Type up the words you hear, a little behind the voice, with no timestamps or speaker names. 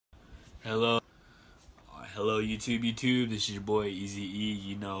Hello, hello YouTube. This is your boy Easy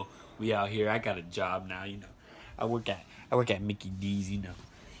E. We out here. I got a job now. I work at Mickey D's. You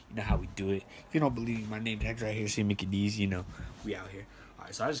know how we do it. If you don't believe me, my name tag's right here. See Mickey D's. We out here. All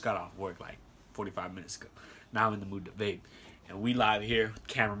right, so I just got off work like 45 minutes ago. Now I'm in the mood to vape, and we live here.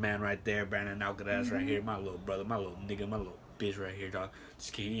 Cameraman right there, Brandon Alcaraz right here. My little brother, my little nigga, my little bitch right here, dog.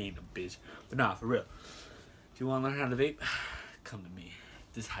 Just kidding, he ain't a bitch. But nah, for real. If you want to learn how to vape, come to me.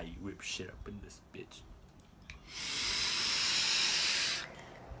 This is how you rip shit up in this bitch.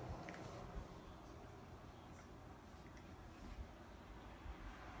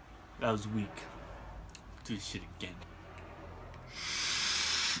 That was weak. Do this shit again.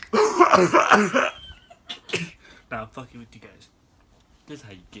 Nah, I'm fucking with you guys. This is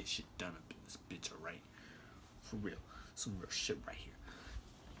how you get shit done up in this bitch, alright? For real. Some real shit right here.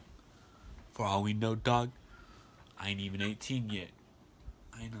 For all we know, dog, I ain't even 18 yet.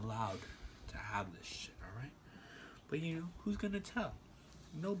 I ain't allowed to have this shit, alright? But who's gonna tell?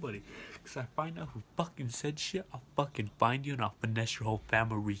 Nobody. Cause I find out who fucking said shit, I'll fucking find you and I'll finesse your whole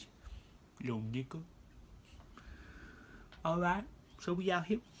family. Yo, nigga. Alright? So we out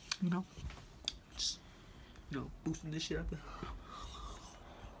here, just, boosting this shit up.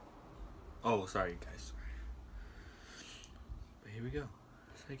 Oh, sorry, guys. But here we go.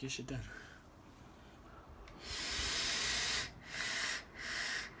 Let's make this shit done.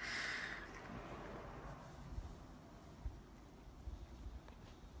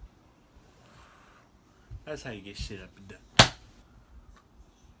 That's how you get shit up and done.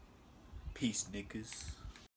 Peace, niggas.